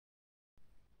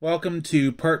Welcome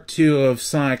to part 2 of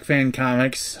Sonic Fan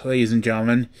Comics, ladies and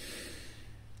gentlemen.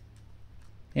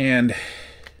 And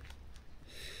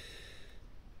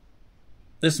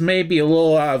this may be a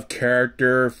little out of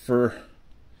character for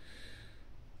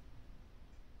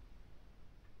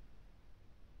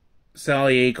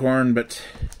Sally Acorn, but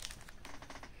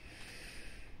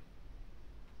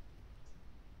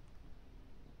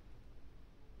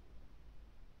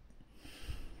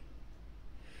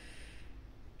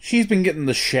she's been getting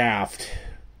the shaft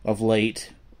of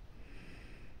late.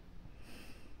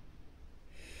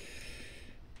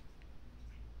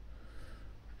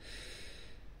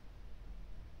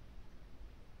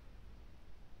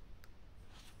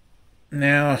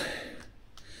 Now,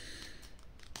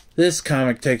 this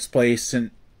comic takes place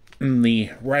in the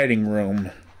writing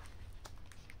room.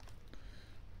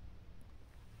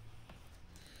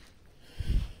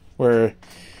 Where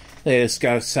they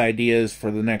discuss ideas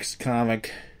for the next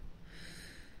comic.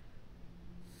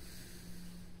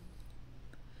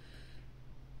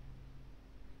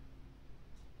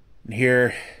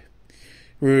 Here,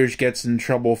 Rouge gets in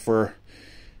trouble for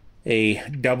a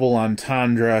double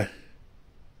entendre,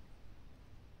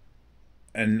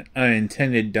 an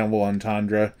unintended double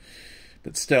entendre,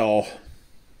 but still.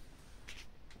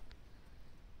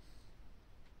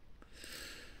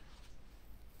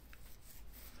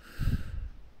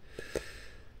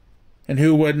 And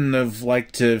who wouldn't have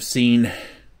liked to have seen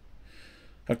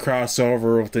a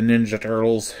crossover with the Ninja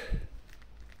Turtles?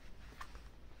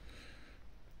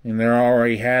 And there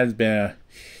already has been a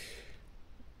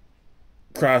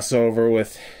crossover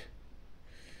with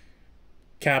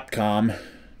Capcom.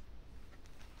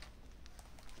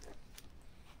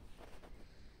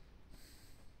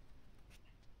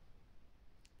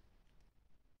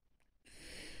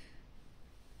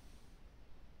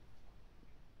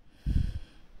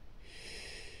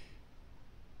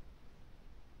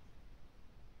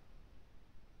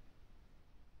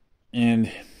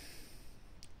 And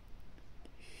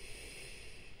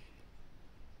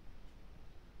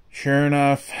sure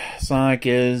enough, Sonic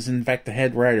is, in fact, the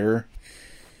head writer.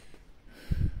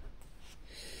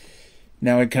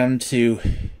 Now we come to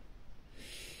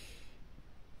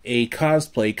a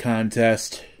cosplay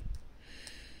contest.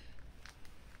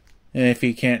 And if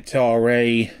you can't tell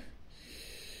already,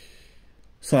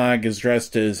 Sonic is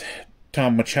dressed as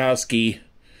Tom Wachowski,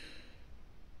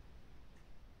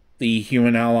 the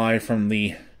human ally from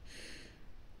the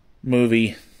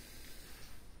movie,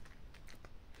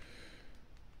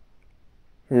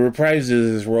 who reprises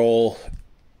his role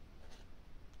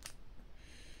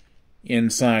in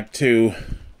Sonic 2.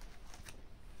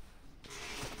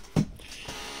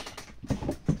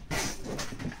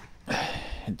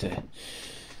 Had to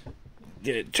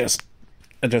get it, just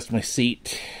adjust my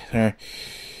seat there.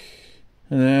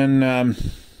 And then a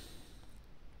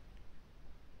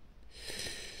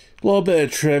little bit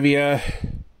of trivia.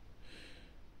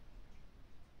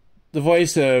 The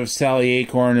voice of Sally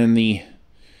Acorn in the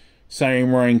Saturday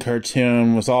morning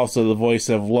cartoon was also the voice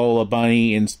of Lola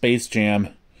Bunny in Space Jam.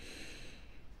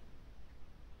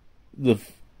 The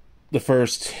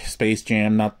first Space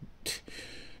Jam, not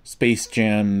Space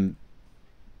Jam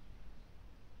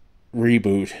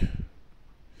reboot.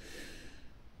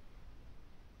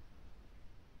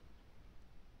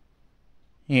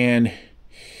 And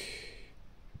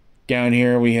down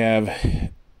here we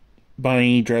have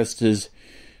Bunny dressed as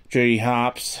Judy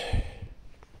Hopps.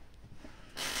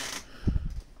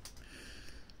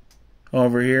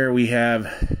 Over here we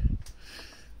have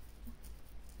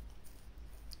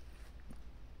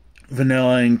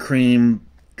Vanilla and Cream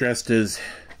dressed as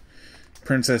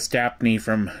Princess Daphne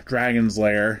from Dragon's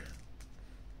Lair.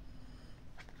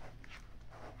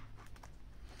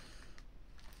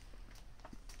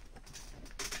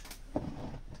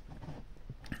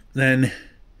 Then, in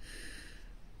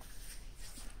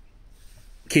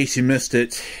case you missed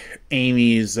it,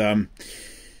 Amy's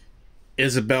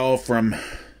Isabelle from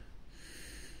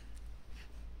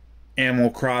Animal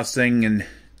Crossing, and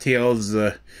Tails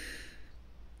the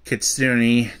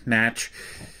Kitsune Natch.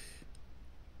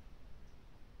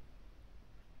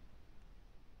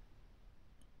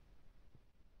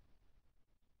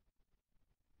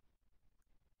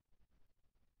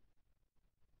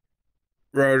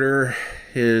 Rotor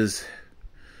is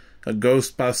a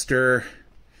Ghostbuster,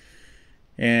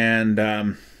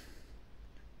 and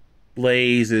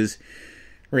Blaze is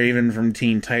Raven from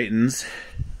Teen Titans.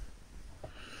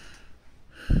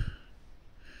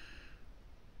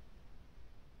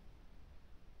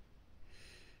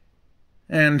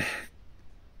 And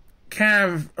kind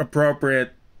of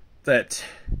appropriate that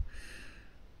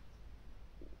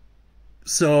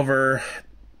Silver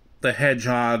the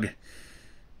Hedgehog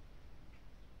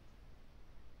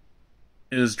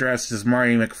is dressed as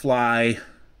Marty McFly,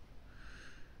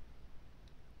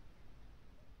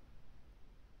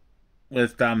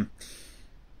 with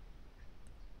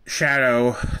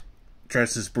Shadow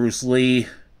dressed as Bruce Lee,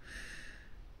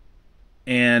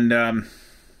 and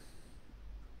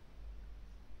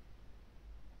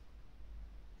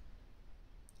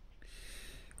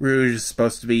Rouge is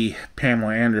supposed to be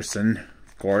Pamela Anderson,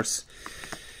 of course.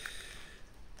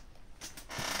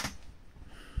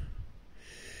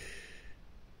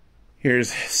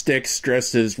 Here's Styx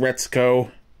dressed as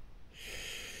Retzko.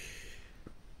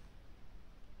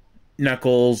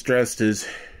 Knuckles dressed as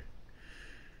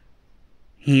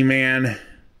He-Man.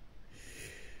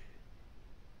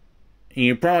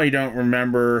 You probably don't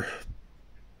remember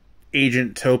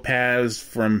Agent Topaz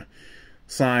from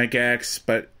Sonic X,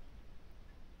 but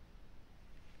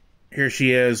here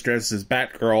she is dressed as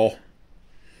Batgirl.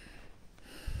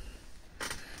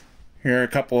 Here are a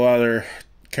couple other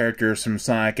characters from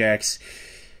Sonic X.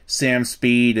 Sam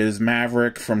Speed as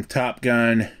Maverick from Top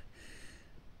Gun.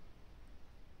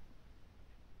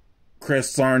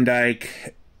 Chris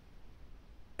Thorndike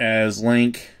as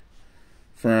Link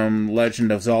from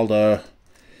Legend of Zelda.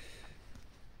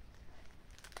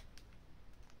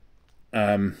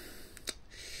 Can't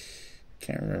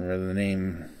remember the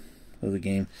name of the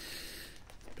game.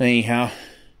 But anyhow,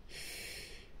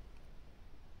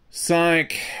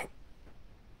 Sonic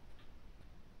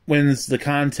wins the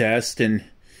contest, and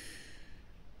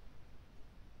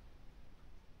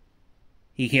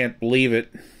he can't believe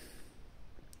it.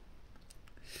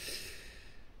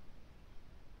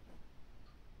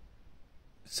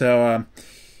 So,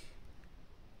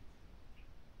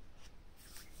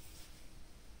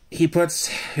 he puts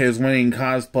his winning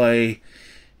cosplay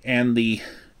and the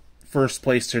first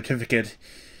place certificate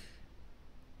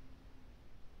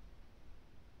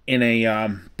in a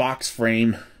box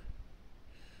frame.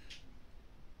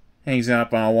 Hangs it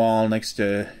up on a wall next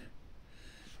to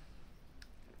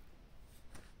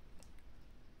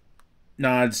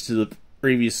nods to the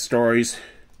previous stories.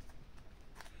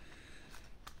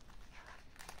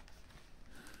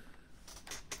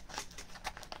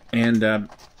 And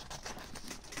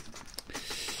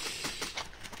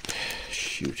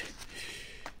shoot.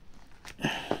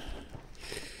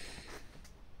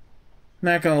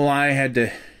 Not gonna lie, I had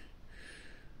to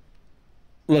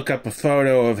look up a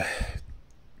photo of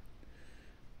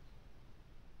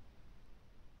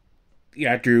the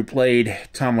actor who played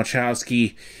Tom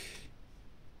Wachowski,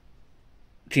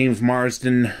 James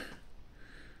Marsden,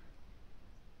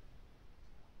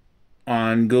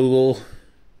 on Google,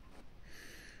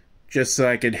 just so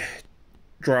I could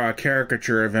draw a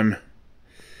caricature of him.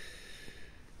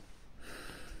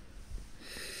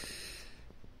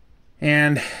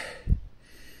 And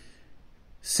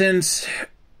since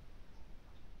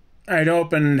I'd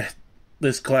opened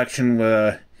this collection with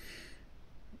a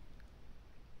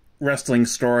wrestling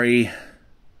story,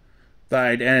 thought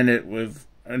I'd end it with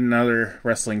another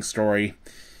wrestling story.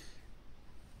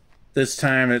 This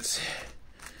time it's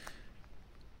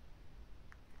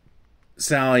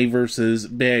Sally versus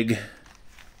Big.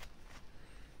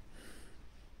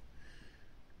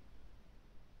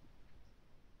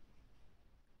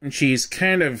 And she's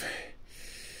kind of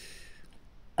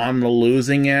on the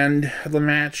losing end of the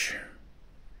match.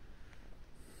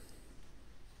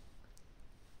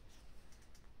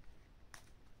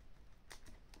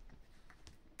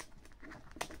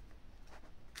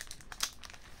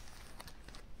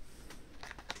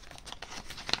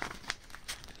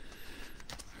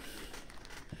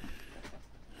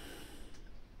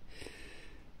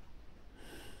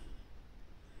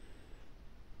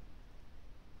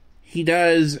 He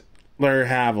does let her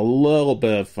have a little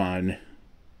bit of fun.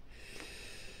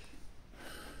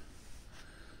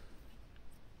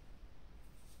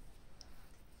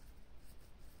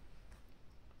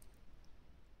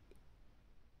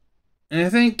 And I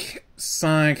think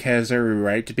Sonic has every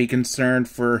right to be concerned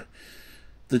for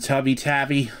the Tubby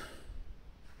Tabby.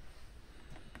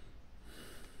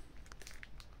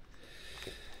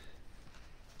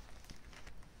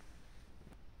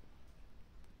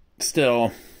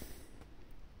 Still,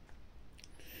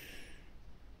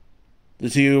 the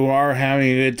two are having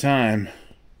a good time.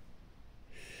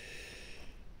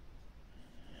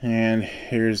 And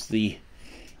here's the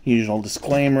usual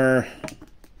disclaimer.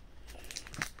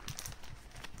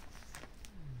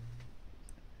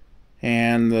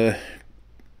 And the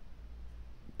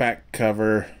back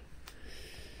cover.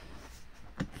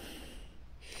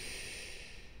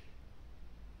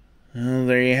 Well,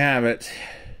 there you have it.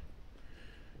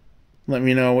 Let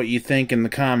me know what you think in the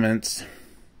comments.